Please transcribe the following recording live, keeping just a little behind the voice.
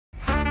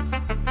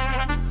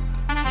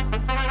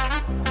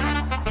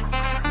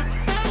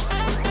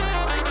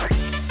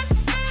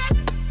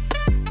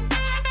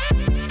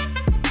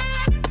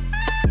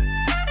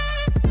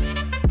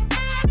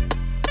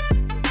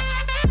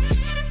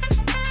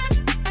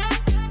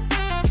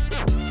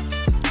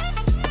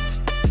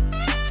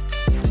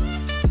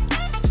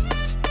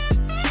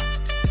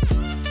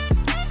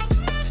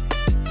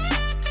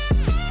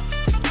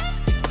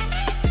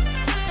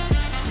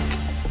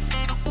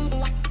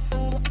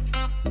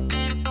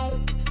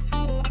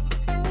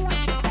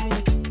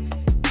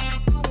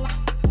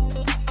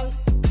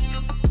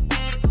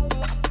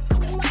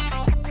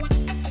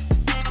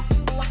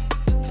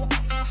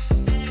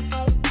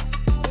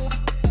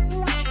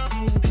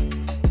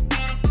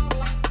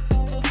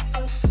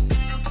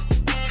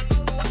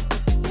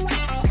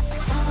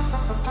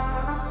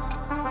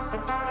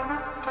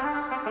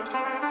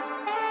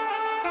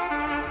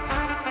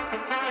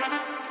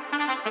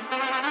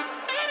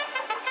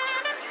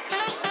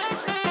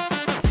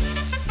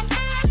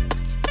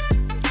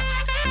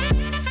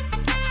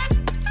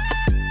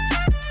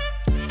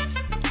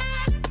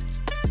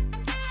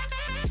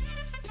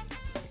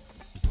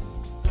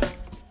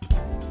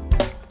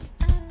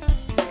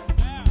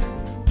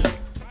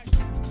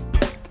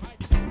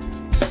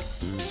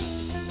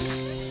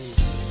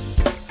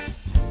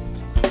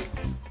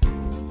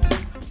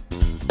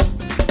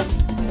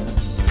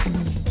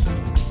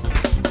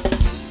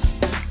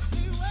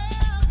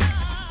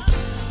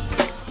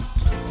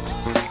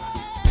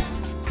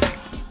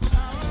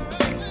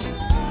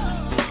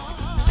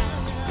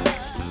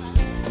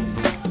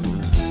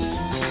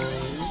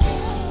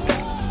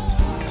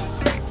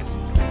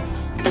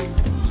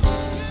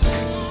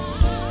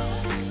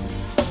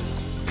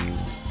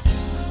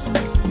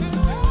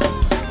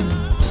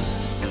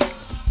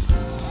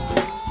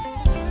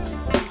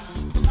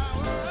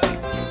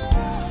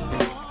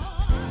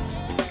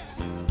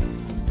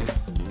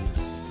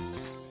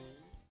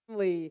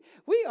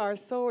are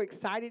so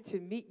excited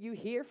to meet you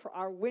here for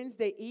our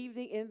Wednesday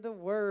evening in the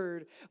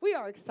Word. We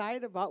are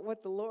excited about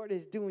what the Lord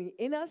is doing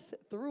in us,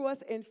 through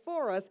us, and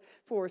for us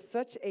for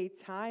such a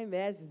time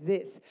as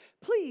this.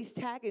 Please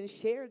tag and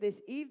share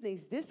this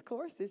evening's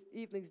discourse, this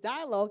evening's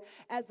dialogue,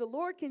 as the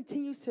Lord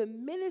continues to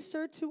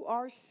minister to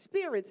our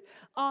spirits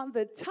on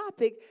the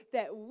topic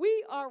that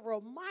we are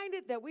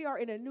reminded that we are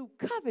in a new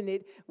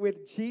covenant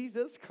with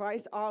Jesus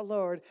Christ our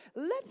Lord.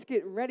 Let's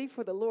get ready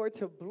for the Lord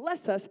to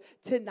bless us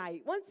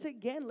tonight. Once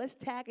again, let's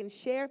tag and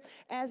share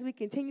as we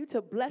continue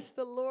to bless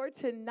the Lord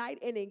tonight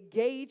and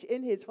engage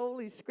in his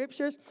holy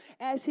scriptures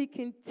as he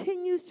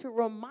continues to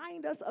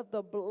remind us of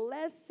the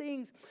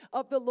blessings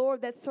of the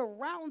Lord that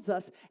surrounds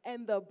us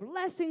and the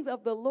blessings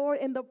of the Lord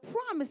and the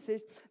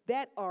promises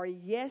that are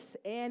yes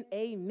and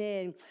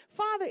amen.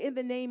 Father, in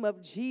the name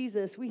of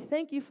Jesus, we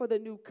thank you for the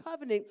new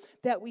covenant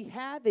that we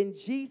have in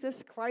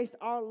Jesus Christ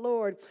our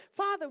Lord.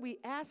 Father, we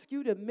ask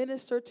you to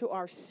minister to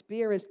our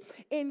spirits,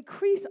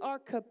 increase our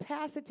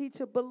capacity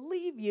to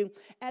believe you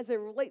as it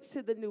relates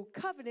to the new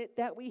covenant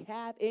that we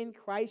have in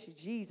Christ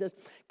Jesus.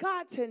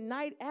 God,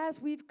 tonight as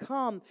we've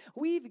come,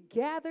 we've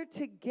gathered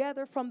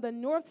together from the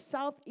north,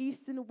 south,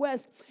 east, and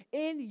west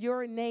in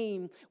your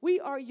name. We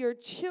are your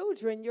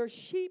children, your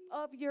sheep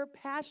of your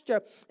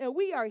pasture, and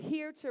we are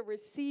here to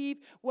receive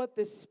what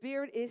the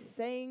Spirit is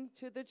saying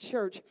to the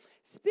church.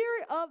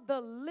 Spirit of the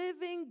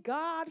living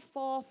God,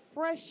 fall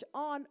fresh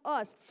on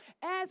us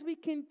as we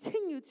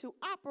continue to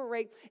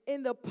operate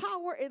in the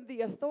power and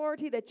the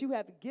authority that you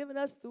have given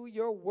us through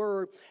your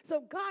word.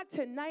 So God,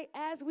 tonight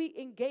as we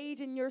engage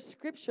in your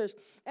scriptures,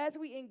 as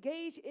we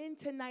engage in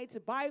tonight's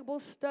Bible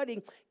study,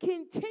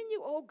 continue,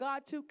 oh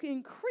God, to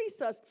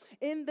increase us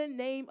in the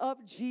name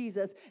of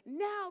Jesus.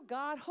 Now,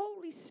 God,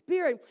 Holy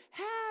Spirit,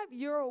 have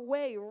your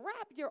way.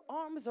 Wrap your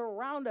arms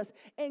around us.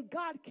 And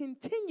God,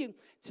 continue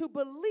to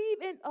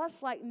believe in us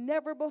like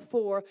never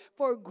before,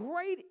 for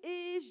great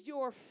is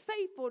your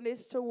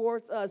faithfulness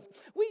towards us.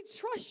 We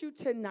trust you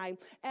tonight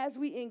as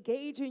we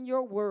engage in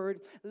your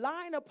word,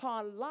 line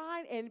upon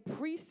line and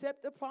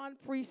precept upon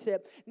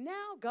precept.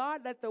 Now,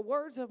 God, let the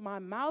words of my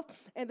mouth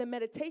and the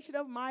meditation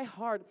of my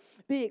heart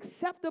be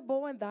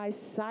acceptable in thy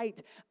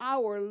sight,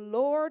 our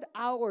Lord,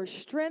 our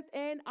strength,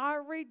 and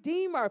our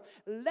Redeemer.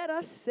 Let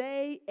us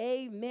say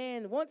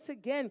amen. Once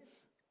again,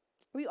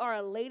 we are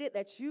elated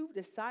that you've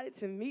decided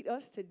to meet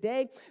us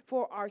today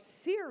for our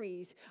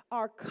series,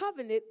 our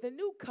covenant, the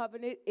new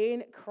covenant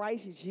in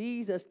Christ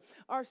Jesus.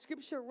 Our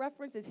scripture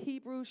reference is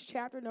Hebrews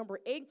chapter number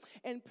 8.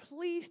 And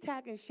please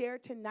tag and share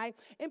tonight.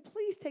 And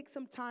please take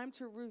some time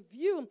to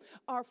review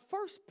our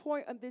first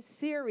point of this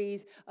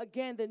series.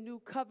 Again, the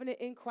new covenant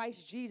in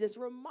Christ Jesus,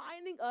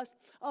 reminding us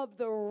of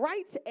the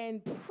rights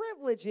and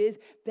privileges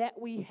that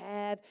we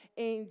have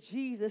in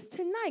Jesus.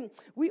 Tonight,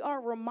 we are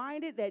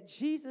reminded that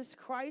Jesus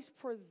Christ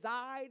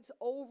presides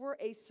over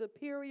a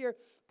superior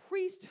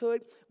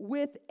priesthood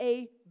with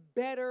a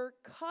better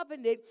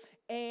covenant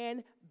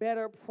and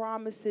better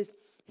promises.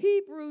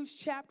 Hebrews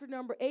chapter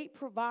number 8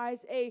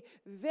 provides a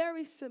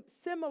very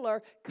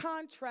similar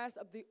contrast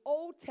of the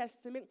Old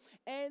Testament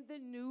and the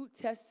New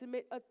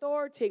Testament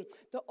authority,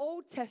 the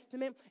Old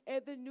Testament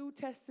and the New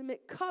Testament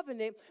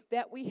covenant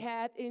that we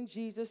have in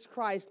Jesus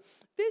Christ.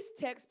 This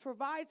text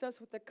provides us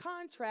with a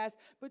contrast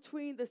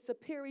between the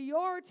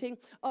superiority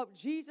of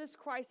Jesus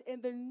Christ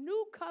and the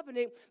new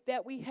covenant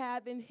that we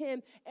have in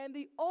him and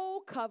the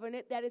old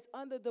covenant that is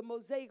under the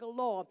Mosaic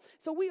law.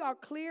 So we are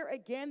clear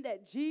again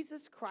that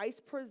Jesus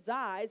Christ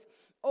presides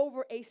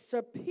over a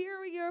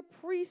superior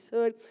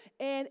priesthood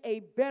and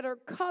a better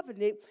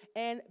covenant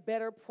and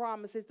better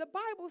promises. The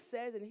Bible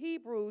says in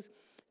Hebrews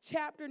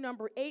chapter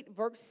number 8,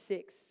 verse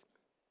 6,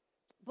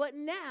 but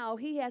now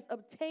he has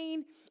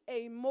obtained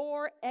a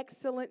more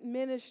excellent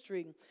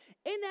ministry,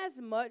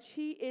 inasmuch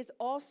he is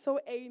also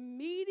a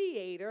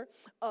mediator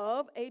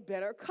of a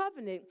better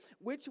covenant,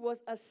 which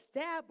was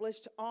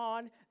established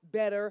on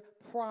better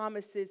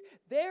promises.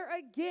 There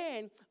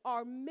again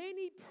are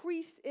many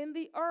priests in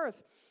the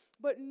earth,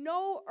 but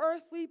no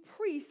earthly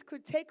priest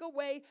could take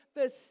away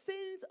the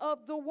sins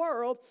of the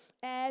world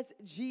as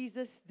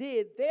Jesus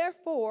did.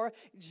 Therefore,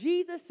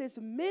 Jesus'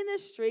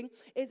 ministry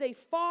is a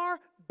far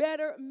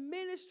better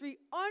ministry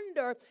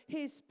under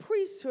his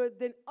priesthood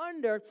than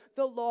under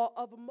the law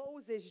of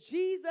Moses.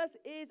 Jesus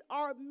is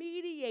our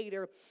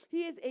mediator.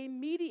 He is a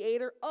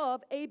mediator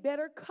of a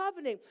better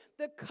covenant,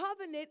 the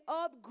covenant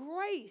of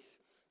grace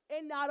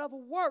and not of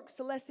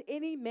works, lest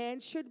any man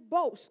should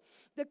boast.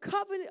 The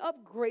covenant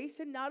of grace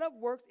and not of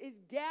works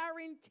is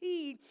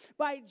guaranteed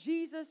by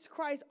Jesus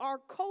Christ, our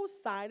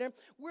co-signer,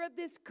 where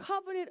this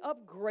covenant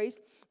of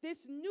grace,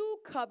 this new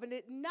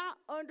covenant, not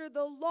under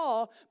the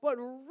law, but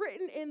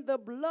written in the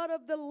blood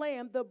of the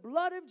Lamb, the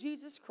blood of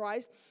Jesus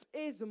Christ,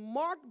 is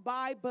marked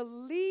by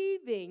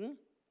believing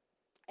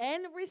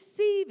and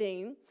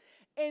receiving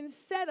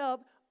instead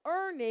of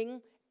earning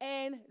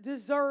and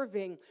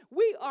deserving.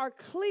 We are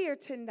clear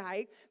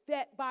tonight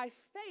that by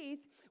faith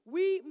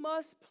we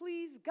must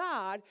please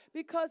God,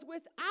 because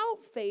without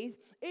faith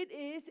it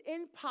is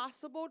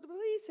impossible to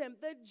please him.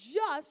 The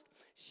just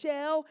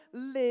shall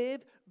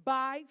live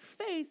by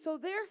faith. So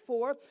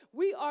therefore,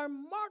 we are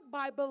marked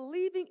by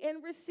believing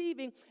and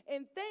receiving.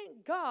 And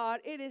thank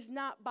God it is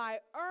not by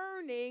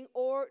earning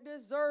or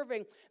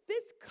deserving.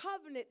 This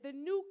covenant, the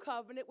new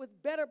covenant with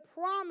better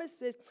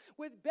promises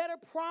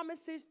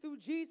through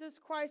Jesus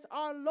Christ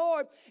our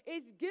Lord,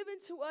 is given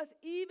to us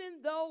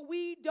even though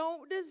we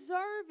don't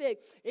deserve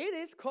it. It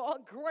is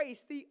called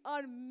grace, the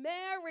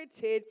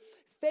unmerited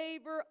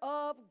favor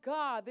of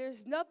God.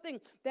 There's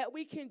nothing that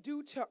we can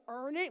do to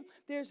earn it.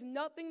 There's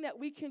nothing that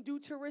we can do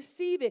to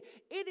receive it.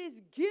 It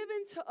is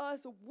given to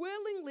us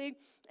willingly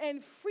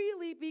and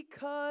freely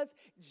because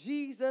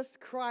Jesus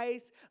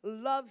Christ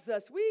loves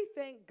us. We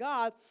thank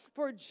God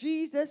for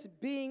Jesus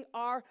being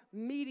our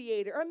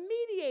mediator. A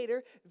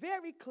mediator,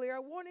 very clear. I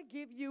want to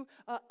give you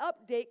an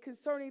update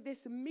concerning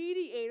this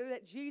mediator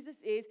that Jesus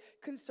is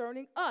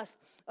concerning us.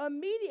 A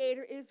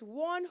mediator is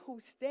one who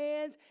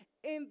stands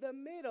in the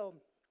middle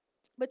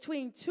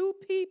between two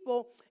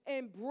people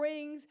and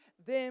brings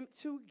them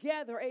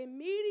together. A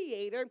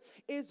mediator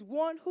is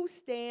one who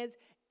stands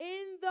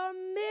in the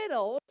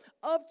middle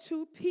of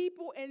two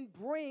people and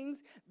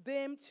brings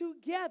them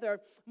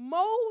together.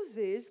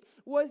 Moses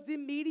was the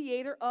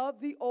mediator of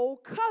the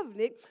old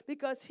covenant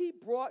because he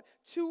brought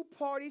two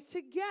parties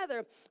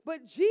together.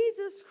 But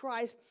Jesus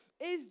Christ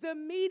is the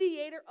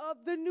mediator of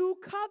the new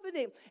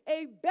covenant,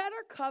 a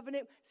better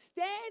covenant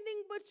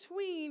standing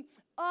between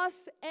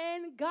us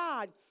and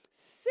God.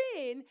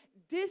 Sin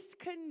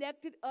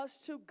disconnected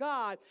us to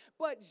God,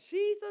 but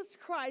Jesus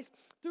Christ,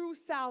 through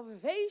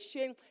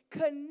salvation,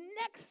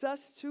 connects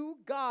us to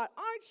God.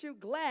 Aren't you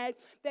glad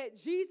that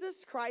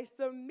Jesus Christ,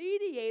 the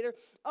mediator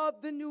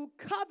of the new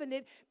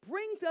covenant,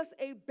 brings us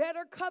a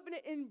better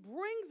covenant and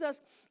brings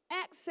us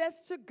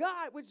access to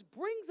God, which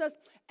brings us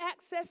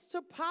access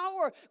to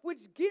power,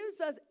 which gives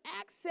us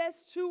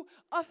access to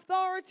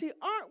authority?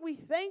 Aren't we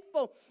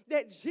thankful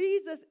that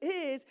Jesus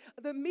is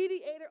the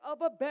mediator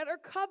of a better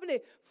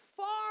covenant,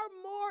 far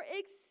more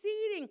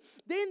exceeding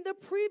than the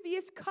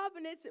previous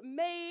covenants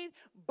made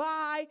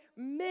by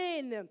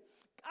men?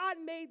 God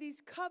made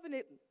these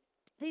covenants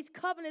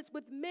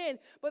with men,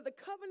 but the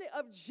covenant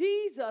of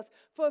Jesus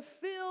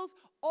fulfills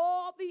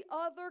all the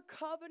other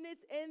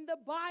covenants in the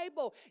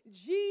Bible.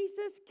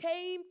 Jesus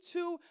came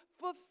to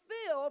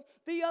fulfill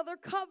the other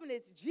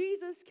covenants.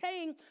 Jesus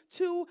came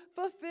to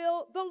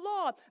fulfill the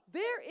law.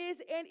 There is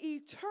an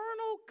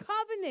eternal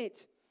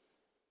covenant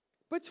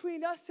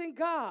between us and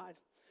God.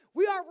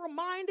 We are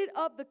reminded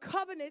of the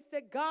covenants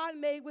that God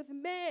made with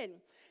men.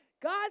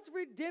 God's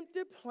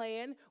redemptive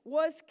plan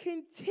was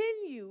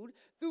continued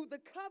through the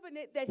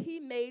covenant that he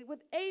made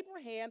with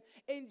Abraham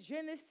in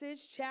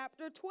Genesis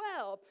chapter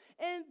 12.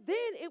 And then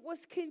it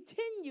was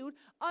continued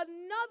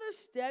another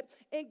step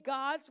in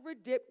God's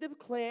redemptive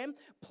plan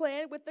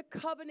with the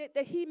covenant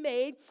that he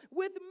made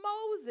with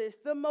Moses,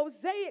 the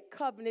Mosaic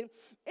covenant.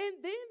 And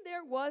then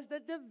there was the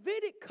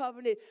Davidic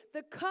covenant,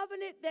 the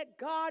covenant that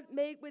God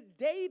made with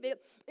David.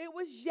 It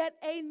was yet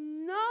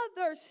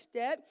another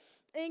step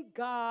in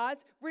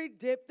God's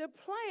redemptive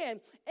plan.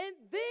 And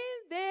then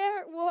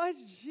there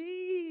was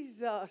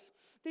Jesus,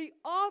 the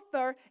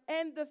author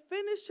and the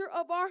finisher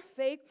of our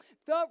faith.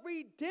 The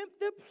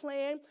redemptive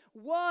plan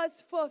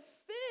was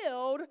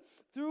fulfilled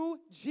through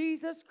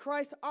Jesus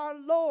Christ our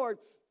Lord.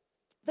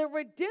 The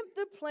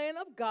redemptive plan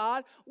of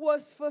God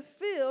was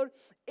fulfilled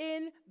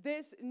in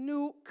this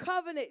new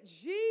covenant.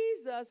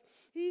 Jesus,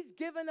 he's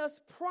given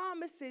us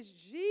promises.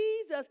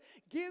 Jesus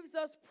gives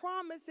us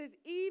promises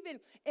even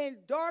in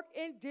dark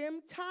and dim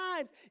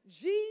times.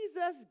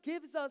 Jesus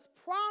gives us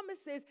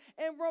promises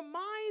and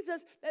reminds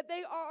us that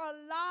they are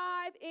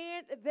alive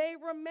and they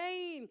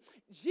remain.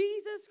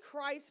 Jesus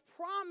Christ's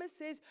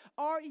promises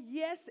are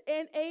yes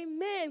and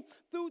amen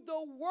through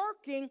the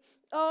working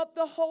of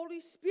the Holy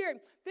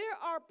Spirit. There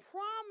are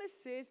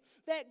promises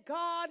that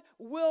God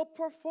will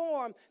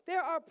perform.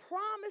 There are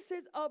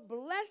promises of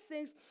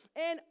blessings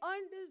and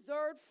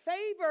undeserved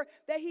favor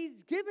that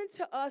he's given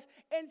to us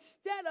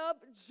instead of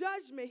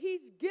judgment.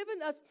 He's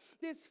given us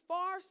this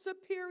far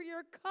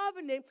superior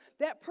covenant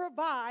that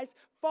provides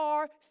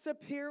far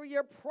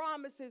superior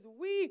promises.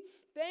 We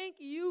thank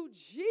you,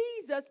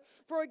 Jesus,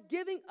 for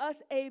giving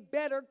us a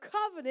better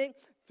covenant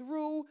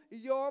through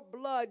your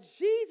blood.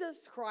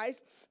 Jesus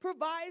Christ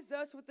provides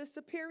us with the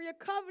superior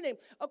covenant.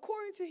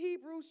 According to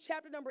Hebrews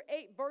chapter number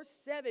 8, verse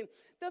 7,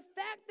 the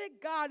fact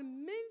that God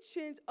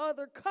mentions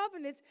other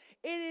covenants,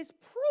 it is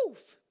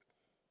proof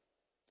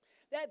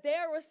that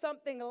there was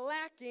something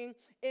lacking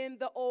in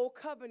the old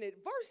covenant.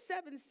 Verse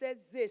 7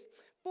 says this: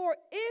 for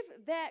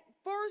if that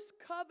first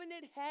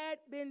covenant had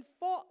been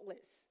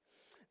faultless,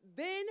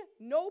 then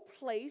no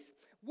place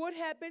would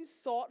have been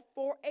sought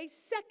for a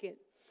second.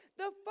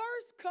 The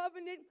first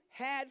covenant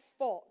had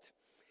fault.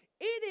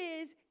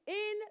 It is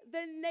in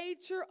the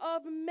nature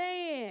of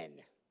man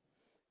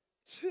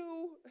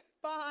to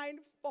find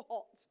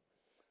fault.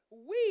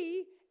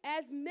 We,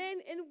 as men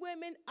and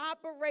women,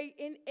 operate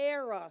in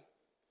error.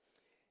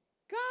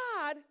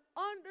 God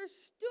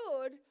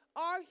understood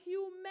our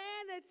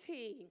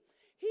humanity.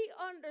 he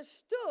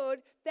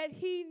understood that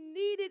he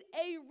needed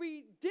a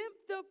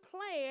redemptive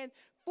plan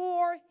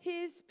for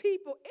his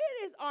people.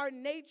 It is our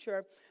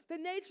nature, the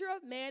nature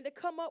of man, to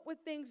come up with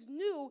things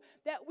new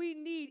that we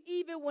need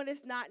even when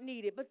it's not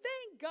needed. But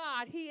thank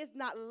God he is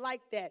not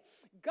like that.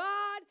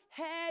 God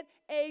had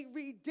a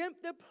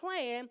redemptive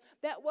plan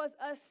that was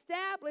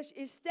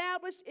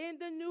established in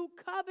the new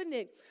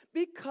covenant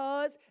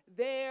because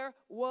there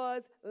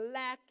was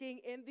lacking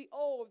in the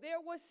old. There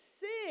was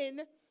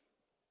sin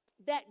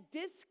that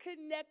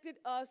disconnected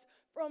us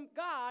from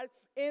God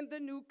in the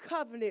new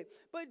covenant.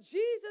 But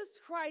Jesus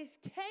Christ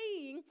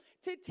came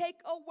to take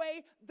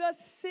away the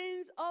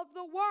sins of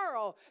the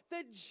world.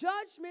 The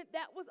judgment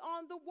that was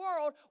on the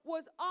world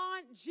was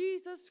on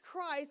Jesus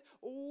Christ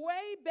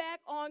way back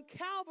on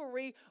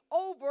Calvary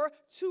over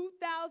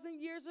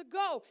 2,000 years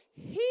ago.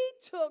 He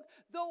took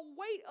the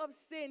weight of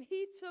sin.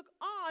 He took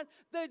on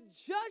the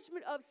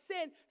judgment of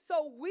sin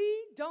so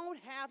we don't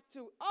have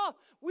to. Oh,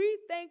 we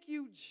thank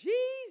you,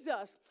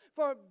 Jesus,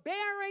 for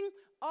bearing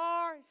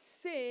our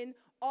sin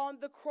on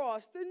the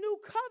cross. The new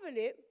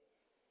covenant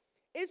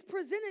is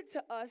presented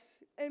to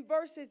us in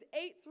verses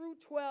 8 through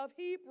 12,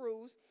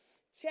 Hebrews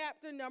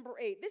chapter number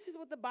 8. This is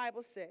what the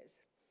Bible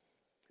says.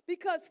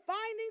 Because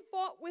finding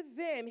fault with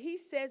them, he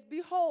says,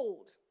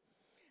 behold,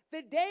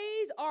 the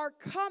days are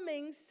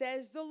coming,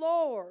 says the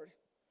Lord,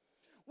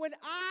 when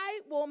I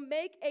will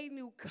make a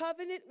new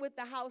covenant with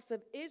the house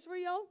of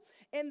Israel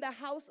and the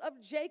house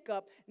of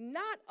Jacob,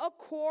 not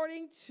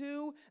according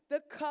to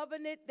the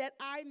covenant that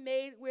I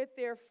made with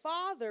their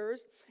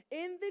fathers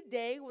in the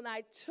day when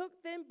I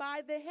took them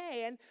by the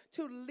hand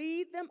to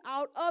lead them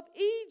out of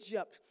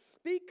Egypt,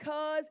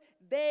 because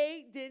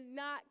they did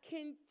not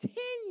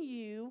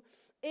continue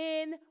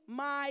in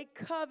my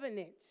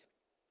covenant.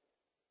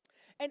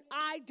 And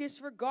I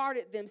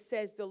disregarded them,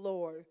 says the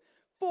Lord.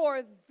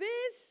 For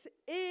this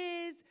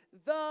is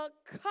the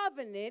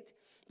covenant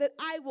that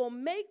I will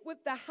make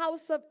with the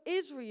house of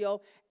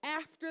Israel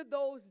after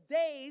those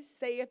days,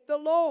 saith the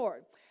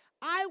Lord.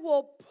 I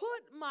will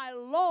put my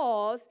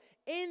laws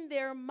in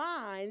their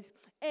minds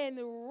and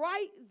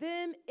write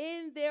them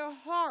in their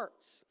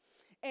hearts.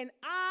 And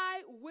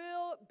I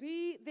will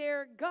be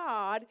their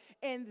God,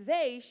 and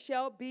they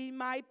shall be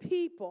my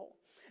people.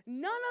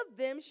 None of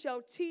them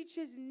shall teach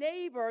his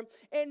neighbor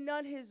and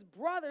none his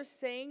brother,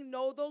 saying,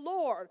 know the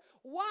Lord.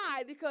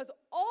 Why? Because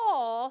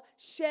all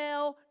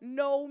shall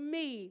know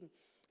me,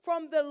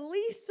 from the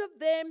least of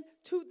them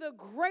to the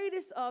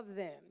greatest of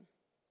them.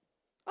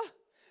 Oh,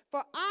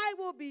 for I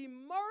will be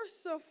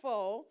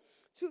merciful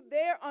to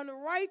their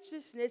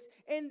unrighteousness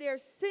and their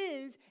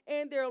sins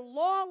and their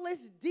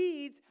lawless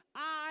deeds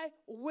I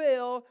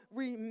will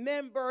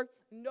remember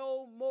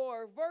no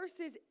more.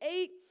 Verses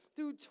 8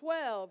 through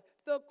 12,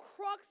 the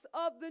crux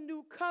of the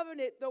new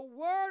covenant, the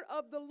word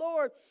of the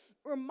Lord,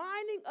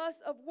 reminding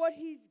us of what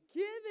he's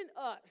given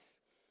us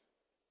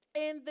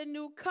in the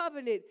new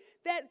covenant,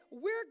 that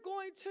we're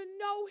going to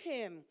know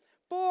him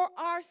for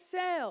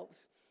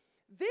ourselves.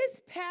 This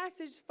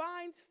passage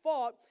finds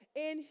fault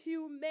in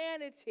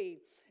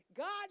humanity.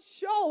 God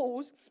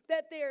shows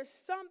that there's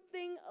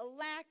something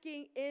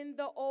lacking in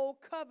the old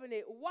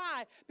covenant.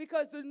 Why?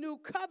 Because the new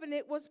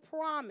covenant was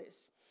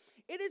promised.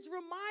 It is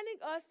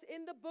reminding us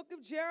in the book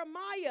of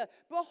Jeremiah,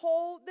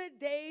 behold, the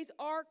days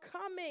are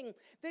coming.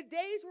 The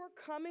days were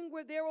coming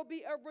where there will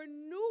be a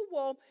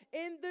renewal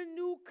in the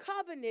new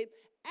covenant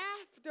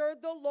after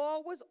the law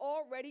was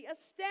already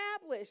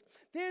established.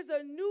 There's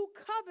a new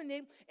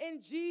covenant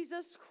in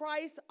Jesus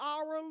Christ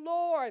our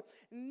Lord,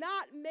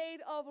 not made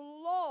of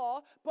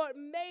law, but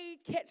made,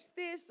 catch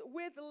this,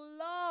 with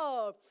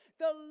love.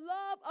 The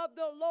love of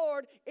the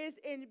Lord is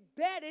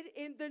embedded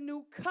in the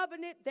new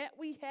covenant that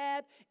we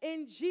have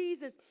in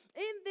Jesus.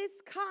 In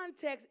this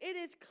context, it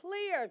is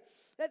clear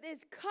that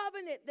this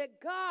covenant that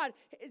God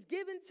has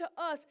given to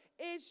us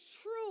is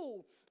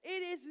true.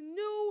 It is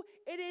new,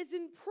 it is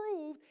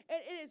improved,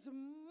 and it is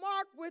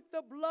marked with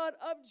the blood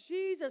of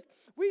Jesus.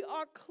 We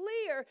are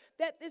clear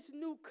that this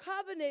new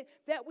covenant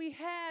that we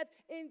have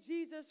in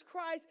Jesus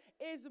Christ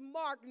is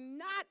marked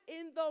not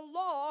in the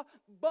law,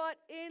 but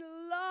in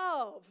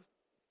love.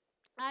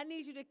 I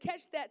need you to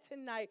catch that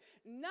tonight.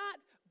 Not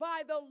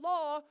by the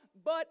law,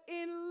 but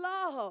in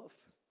love.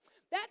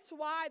 That's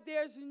why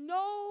there's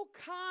no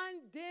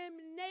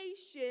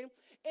condemnation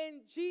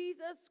in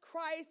Jesus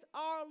Christ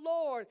our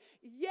Lord.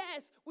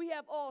 Yes, we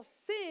have all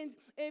sinned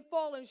and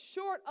fallen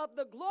short of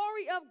the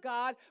glory of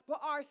God,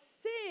 but our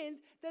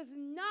sins does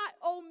not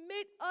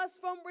omit us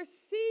from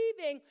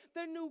receiving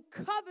the new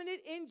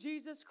covenant in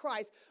Jesus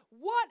Christ.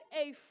 What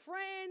a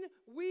friend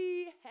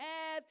we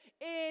have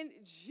in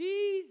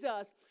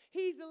Jesus.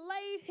 He's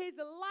laid his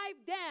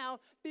life down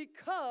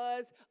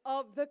because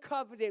of the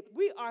covenant.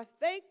 We are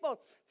thankful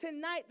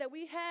tonight that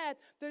we have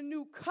the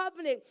new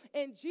covenant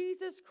in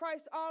Jesus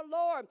Christ our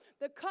Lord. Lord,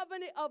 the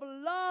covenant of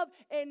love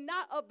and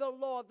not of the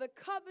law, the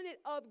covenant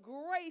of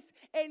grace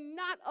and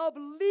not of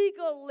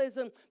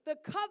legalism, the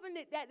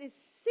covenant that is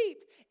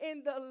seeped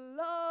in the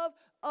love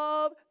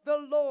of the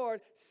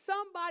Lord.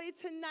 Somebody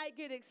tonight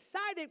get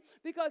excited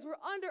because we're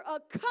under a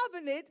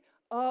covenant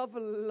of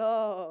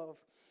love.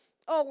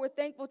 Oh, we're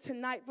thankful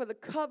tonight for the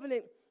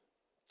covenant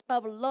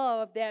of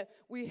love that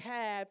we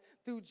have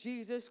through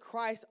Jesus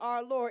Christ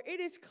our Lord. It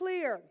is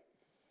clear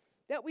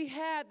that we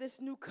have this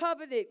new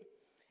covenant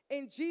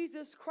in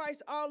Jesus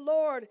Christ our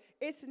Lord.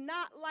 It's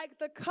not like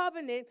the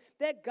covenant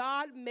that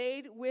God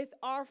made with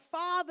our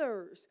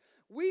fathers.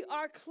 We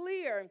are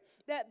clear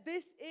that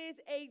this is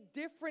a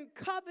different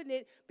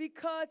covenant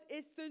because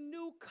it's the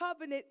new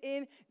covenant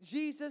in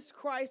Jesus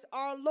Christ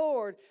our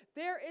Lord.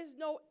 There is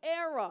no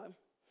error.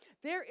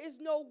 There is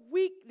no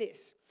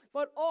weakness,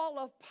 but all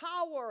of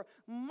power,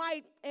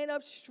 might, and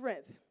of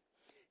strength.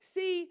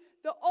 See,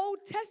 the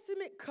Old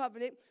Testament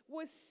covenant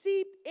was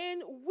seeped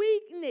in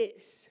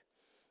weakness.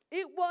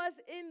 It was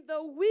in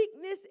the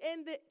weakness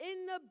and the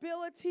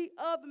inability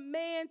of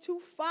man to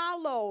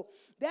follow.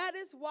 That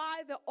is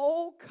why the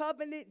old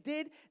covenant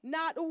did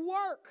not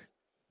work,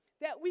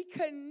 that we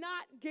could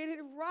not get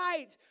it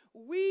right.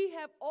 We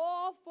have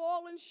all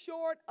fallen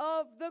short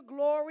of the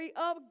glory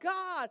of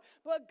God.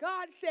 But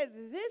God said,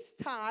 this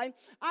time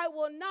I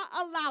will not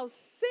allow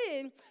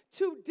sin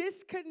to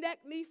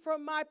disconnect me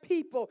from my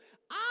people.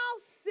 I'll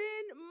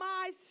send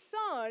my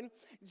son,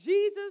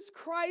 Jesus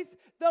Christ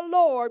the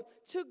Lord,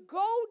 to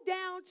go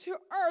down to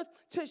earth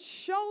to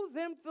show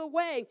them the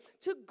way,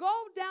 to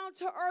go down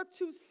to earth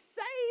to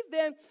save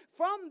them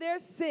from their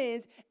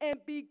sins and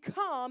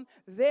become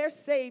their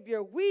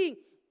Savior. We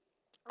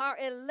are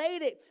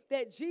elated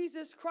that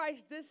Jesus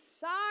Christ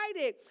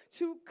decided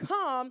to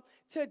come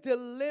to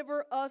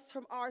deliver us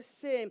from our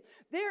sin.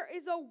 There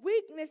is a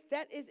weakness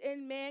that is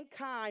in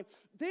mankind.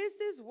 This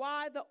is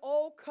why the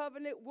old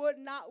covenant would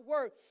not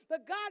work.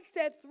 But God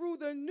said through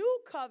the new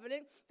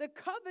covenant, the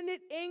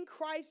covenant in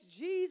Christ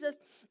Jesus,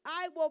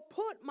 I will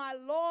put my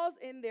laws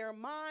in their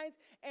minds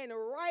and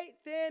write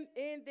them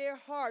in their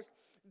hearts.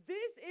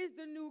 This is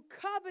the new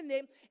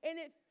covenant, and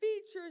it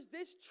features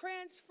this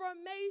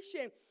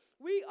transformation.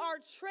 We are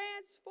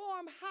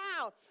transformed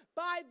how?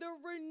 By the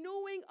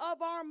renewing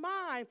of our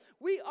mind.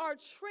 We are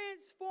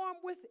transformed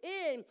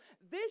within.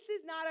 This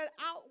is not an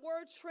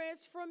outward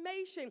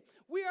transformation.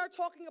 We are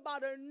talking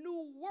about a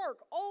new work.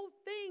 Old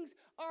things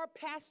are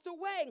passed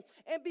away,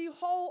 and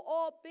behold,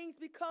 all things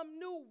become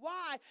new.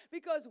 Why?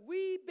 Because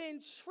we've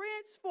been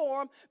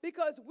transformed,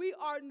 because we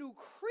are new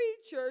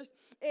creatures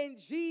in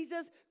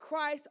Jesus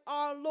Christ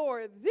our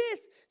Lord.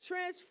 This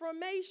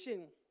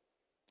transformation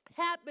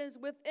happens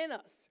within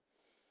us.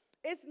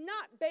 It's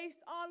not based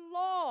on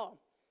law,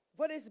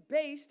 but it's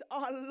based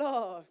on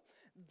love.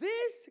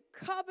 This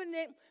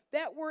covenant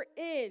that we're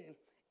in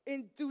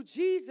through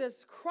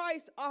Jesus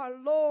Christ our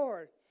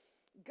Lord,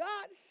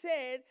 God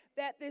said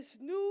that this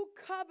new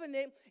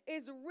covenant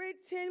is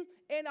written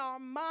in our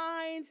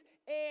minds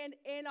and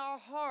in our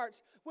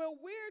hearts. When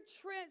we're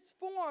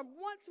transformed,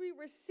 once we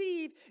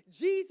receive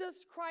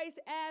Jesus Christ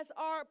as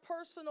our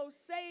personal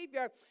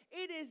Savior,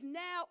 it is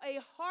now a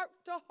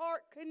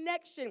heart-to-heart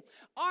connection.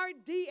 Our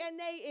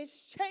DNA is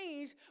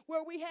changed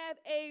where we have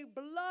a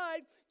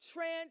blood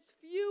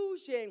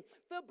transfusion.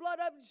 The blood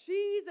of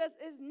Jesus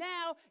is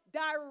now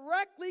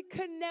directly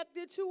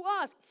connected to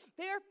us.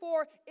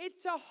 Therefore,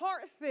 it's a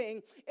heart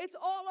thing. It's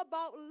all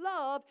about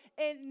love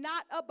and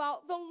not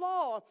about the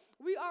law.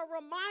 We are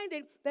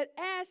reminded that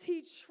as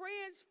He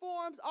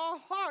transforms our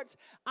hearts,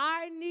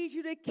 I need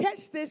you to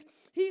catch this,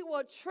 He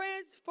will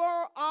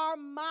transfer our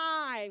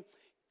mind.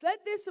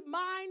 Let this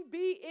mind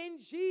be in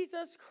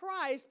Jesus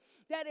Christ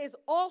that is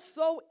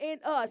also in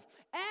us.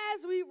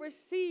 As we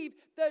receive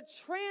the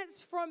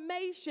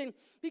transformation,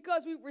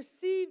 because we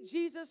receive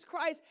Jesus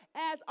Christ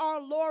as our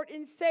Lord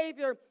and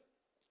Savior,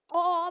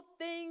 all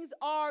things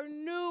are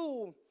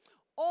new.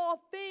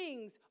 All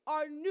things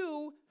are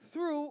new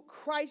through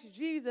Christ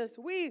Jesus.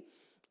 We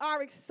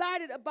are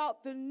excited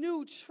about the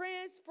new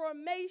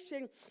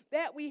transformation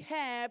that we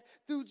have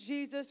through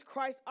Jesus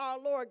Christ our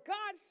Lord.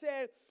 God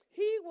said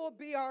He will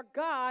be our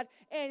God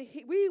and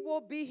we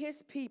will be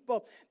His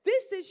people.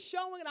 This is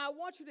showing, and I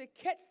want you to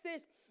catch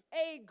this,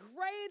 a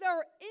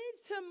greater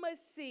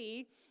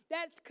intimacy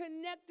that's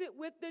connected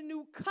with the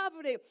new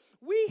covenant.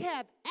 We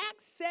have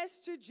access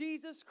to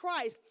Jesus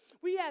Christ.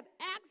 We have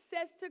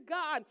access to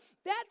God.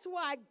 That's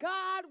why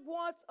God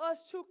wants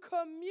us to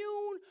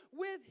commune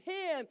with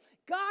Him.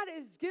 God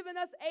has given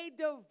us a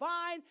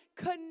divine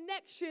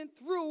connection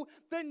through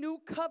the new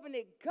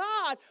covenant.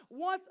 God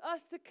wants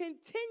us to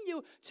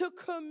continue to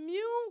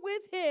commune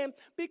with Him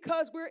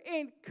because we're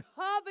in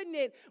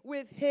covenant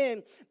with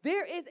Him.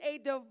 There is a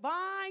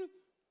divine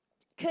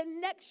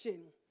connection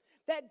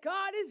that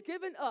God has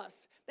given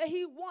us, that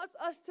He wants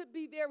us to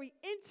be very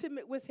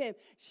intimate with Him.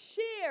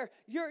 Share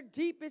your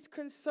deepest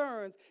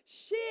concerns.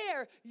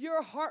 Share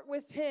your heart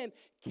with Him.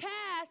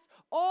 Cast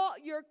all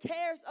your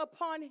cares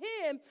upon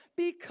Him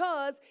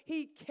because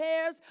He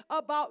cares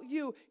about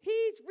you.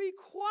 He's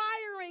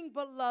requiring,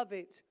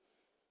 beloved,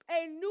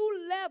 a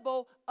new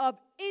level of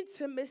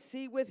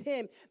intimacy with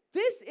him.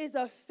 This is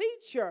a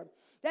feature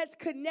that's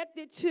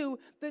connected to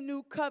the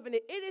new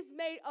covenant. It is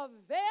made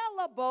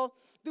available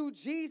through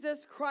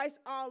Jesus Christ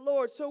our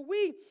Lord. So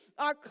we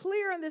are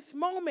clear in this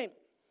moment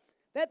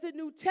that the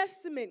New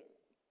Testament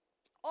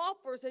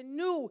offers a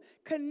new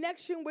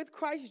connection with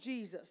Christ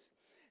Jesus,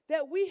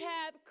 that we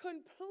have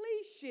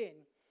completion,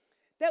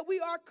 that we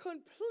are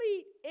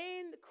complete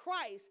in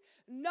Christ.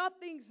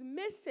 Nothing's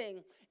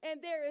missing,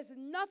 and there is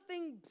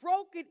nothing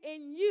broken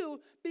in you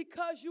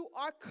because you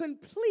are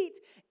complete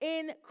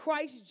in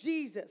Christ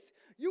Jesus.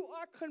 You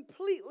are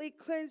completely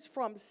cleansed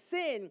from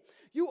sin.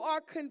 You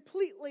are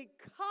completely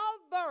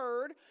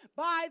covered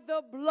by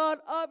the blood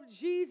of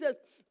Jesus.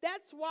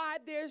 That's why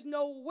there's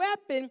no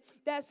weapon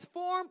that's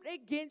formed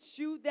against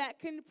you that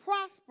can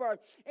prosper.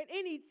 And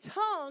any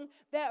tongue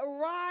that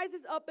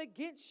rises up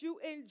against you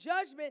in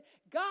judgment,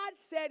 God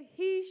said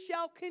he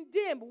shall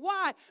condemn.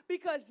 Why?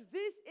 Because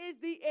this is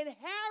the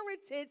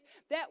inheritance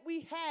that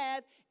we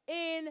have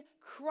in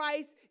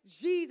Christ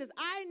Jesus.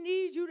 I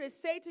need you to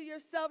say to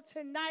yourself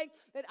tonight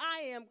that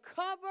I am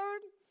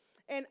covered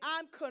and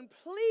I'm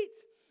complete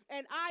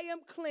and I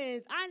am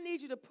cleansed. I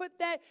need you to put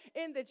that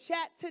in the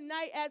chat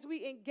tonight as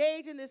we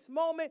engage in this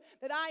moment,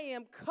 that I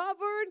am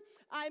covered,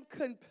 I'm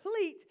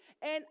complete,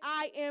 and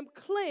I am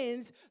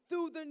cleansed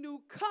through the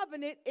new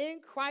covenant in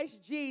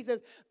Christ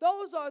Jesus.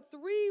 Those are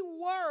three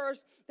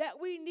words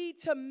that we need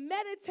to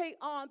meditate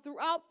on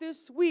throughout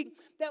this week,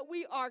 that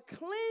we are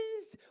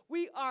cleansed,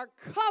 we are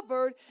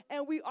covered,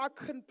 and we are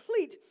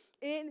complete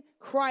in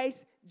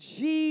Christ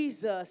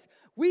Jesus.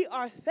 We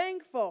are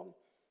thankful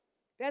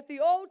that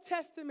the Old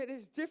Testament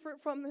is different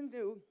from the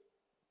New,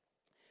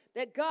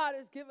 that God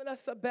has given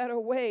us a better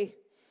way,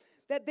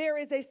 that there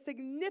is a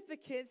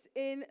significance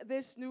in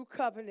this new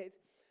covenant.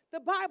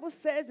 The Bible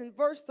says in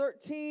verse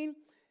 13,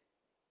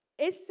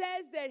 it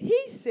says that he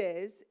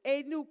says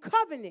a new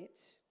covenant.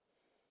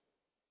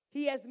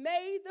 He has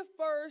made the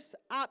first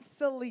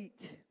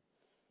obsolete.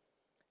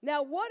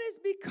 Now, what has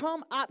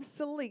become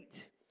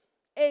obsolete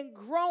and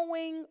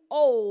growing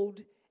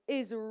old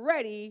is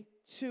ready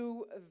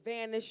to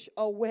vanish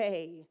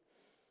away.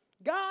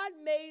 God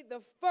made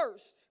the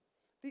first,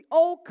 the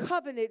old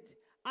covenant,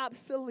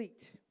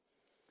 obsolete,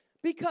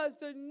 because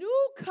the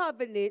new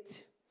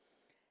covenant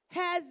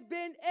has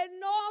been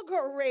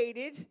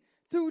inaugurated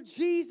through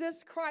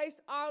Jesus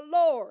Christ our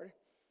Lord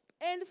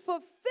and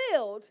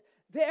fulfilled.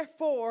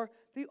 Therefore,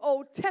 the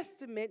Old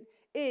Testament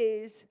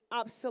is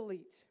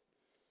obsolete.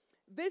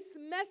 This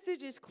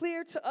message is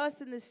clear to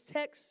us in this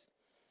text,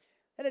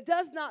 that it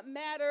does not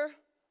matter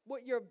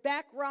what your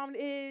background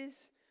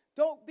is.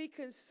 Don't be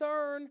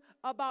concerned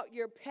about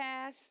your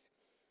past,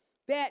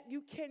 that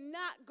you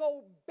cannot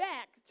go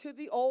back to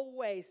the old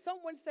way.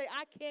 Someone say,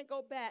 I can't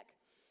go back.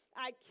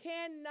 I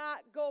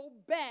cannot go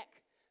back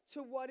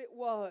to what it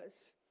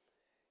was.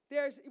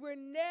 We're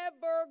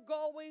never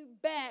going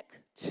back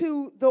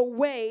to the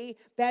way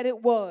that it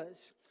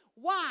was.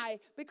 Why?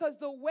 Because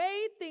the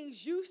way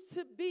things used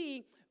to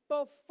be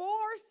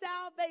before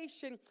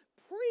salvation,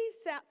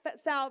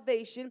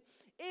 pre-salvation,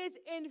 is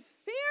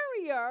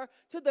inferior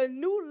to the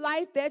new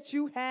life that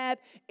you have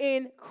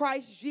in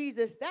Christ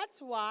Jesus. That's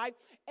why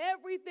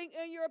everything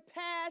in your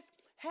past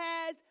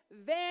has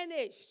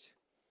vanished.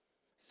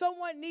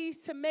 Someone needs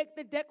to make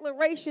the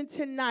declaration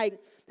tonight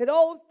that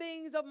old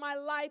things of my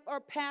life are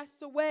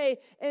passed away,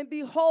 and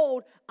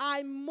behold,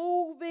 I'm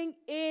moving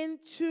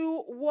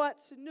into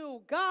what's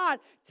new. God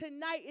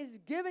tonight is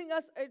giving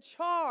us a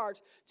charge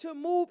to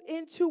move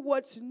into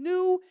what's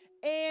new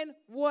and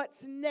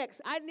what's next.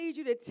 I need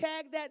you to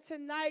tag that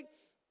tonight.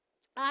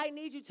 I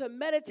need you to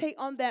meditate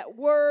on that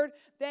word,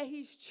 that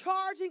he's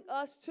charging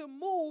us to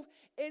move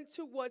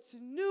into what's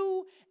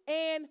new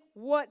and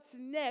what's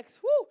next.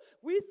 Woo!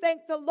 We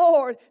thank the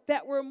Lord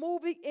that we're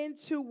moving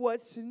into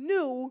what's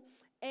new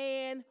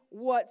and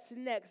what's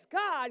next.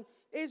 God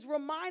is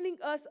reminding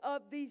us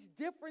of these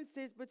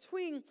differences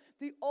between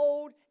the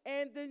old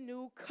and the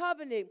new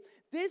covenant.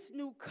 This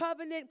new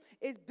covenant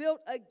is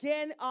built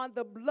again on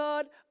the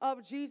blood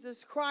of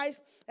Jesus Christ,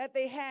 that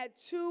they had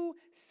two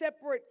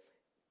separate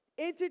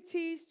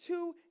entities,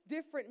 two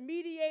different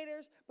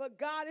mediators, but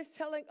God is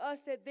telling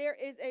us that there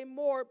is a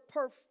more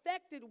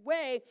perfected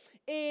way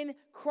in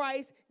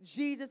Christ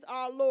Jesus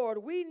our Lord.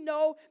 We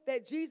know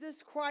that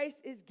Jesus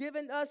Christ is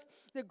giving us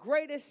the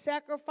greatest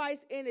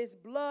sacrifice in his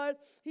blood.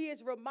 He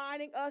is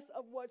reminding us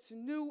of what's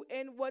new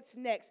and what's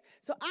next.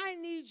 So I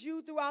need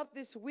you throughout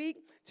this week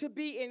to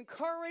be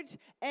encouraged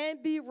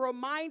and be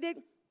reminded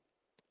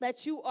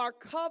that you are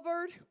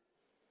covered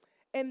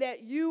and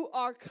that you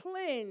are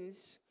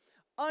cleansed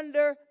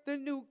under the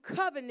new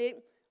covenant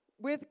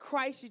with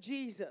Christ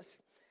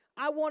Jesus.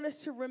 I want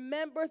us to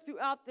remember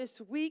throughout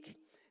this week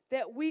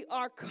that we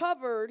are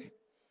covered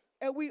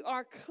and we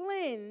are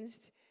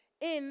cleansed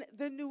in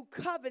the new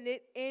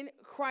covenant in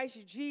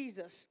Christ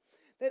Jesus.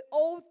 That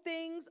old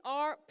things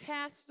are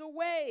passed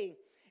away,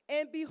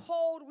 and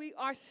behold, we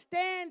are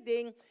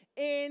standing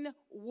in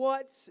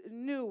what's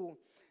new.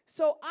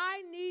 So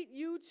I need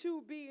you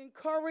to be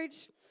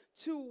encouraged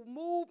to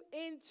move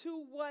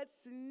into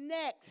what's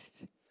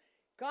next.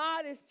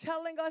 God is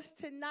telling us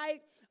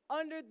tonight,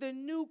 under the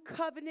new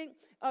covenant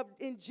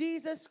in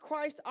Jesus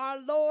Christ our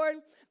Lord,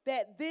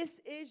 that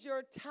this is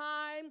your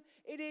time.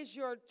 It is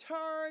your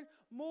turn.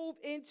 Move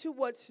into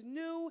what's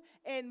new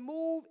and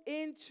move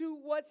into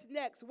what's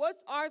next.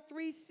 What's our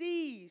 3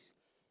 C's?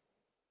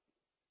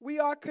 We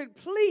are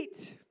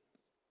complete,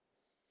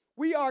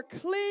 we are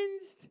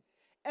cleansed,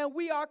 and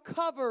we are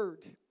covered.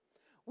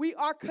 We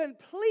are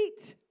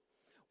complete,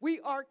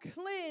 we are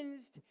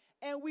cleansed,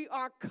 and we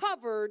are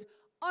covered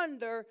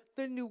under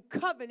the new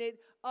covenant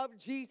of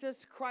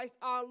Jesus Christ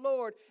our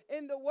Lord.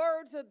 In the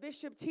words of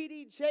Bishop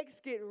T.D.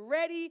 Jakes, get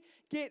ready,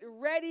 get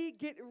ready,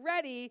 get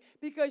ready,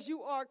 because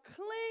you are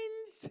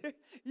cleansed,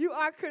 you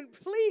are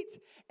complete,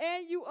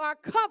 and you are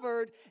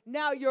covered.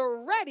 Now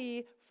you're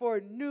ready for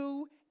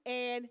new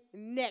and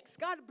next.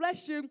 God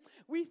bless you.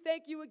 We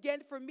thank you again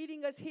for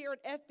meeting us here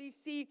at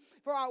FBC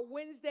for our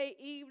Wednesday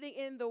evening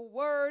in the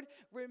Word.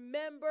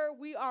 Remember,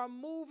 we are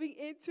moving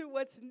into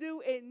what's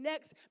new and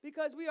next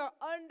because we are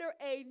under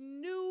a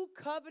new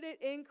covenant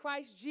in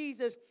Christ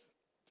Jesus.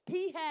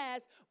 He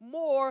has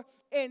more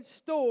in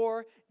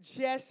store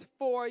just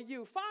for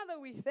you. Father,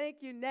 we thank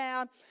you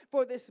now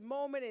for this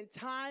moment in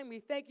time. We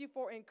thank you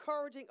for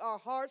encouraging our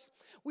hearts.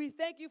 We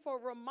thank you for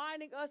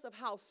reminding us of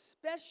how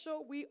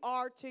special we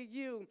are to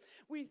you.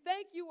 We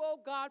thank you, oh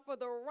God, for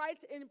the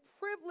rights and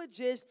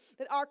privileges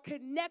that are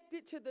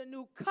connected to the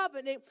new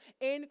covenant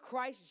in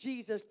Christ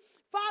Jesus.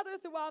 Father,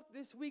 throughout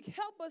this week,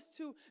 help us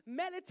to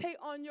meditate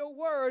on your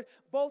word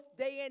both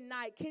day and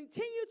night.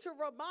 Continue to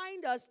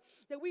remind us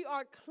that we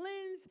are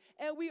cleansed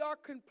and we are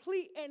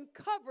complete and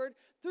covered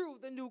through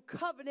the new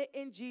covenant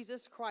in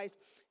Jesus Christ.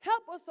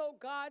 Help us, oh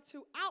God,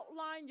 to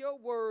outline your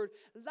word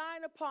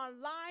line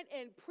upon line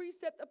and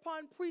precept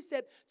upon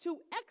precept to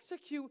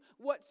execute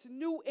what's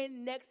new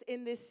and next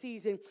in this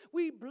season.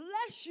 We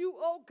bless you,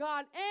 oh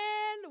God,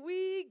 and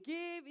we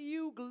give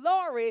you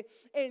glory.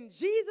 In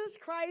Jesus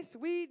Christ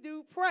we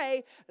do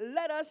pray.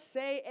 Let us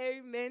say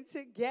amen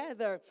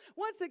together.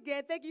 Once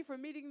again, thank you for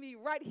meeting me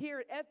right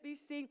here at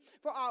FBC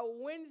for our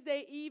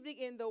Wednesday evening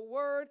in the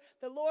Word.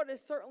 The Lord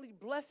is certainly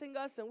blessing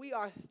us, and we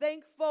are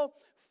thankful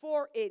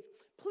for it.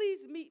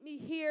 Please meet me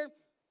here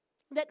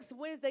next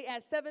Wednesday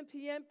at 7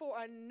 p.m. for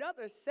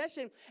another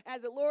session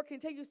as the Lord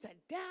continues to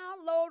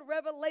download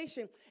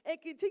revelation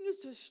and continues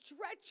to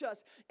stretch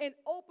us and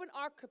open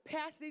our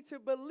capacity to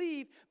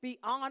believe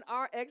beyond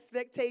our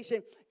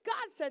expectation.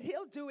 God said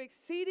he'll do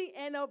exceeding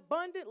and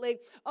abundantly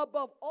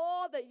above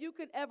all that you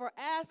could ever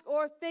ask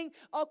or think,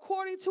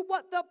 according to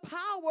what the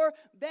power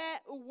that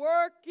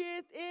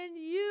worketh in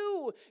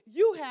you.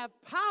 You have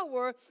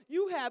power,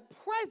 you have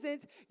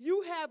presence,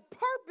 you have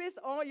purpose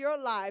on your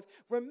life.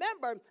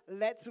 Remember,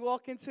 let's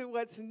walk into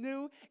what's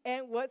new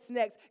and what's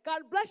next.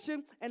 God bless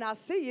you, and I'll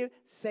see you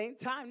same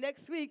time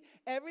next week,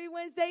 every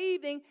Wednesday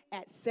evening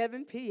at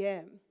 7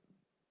 p.m.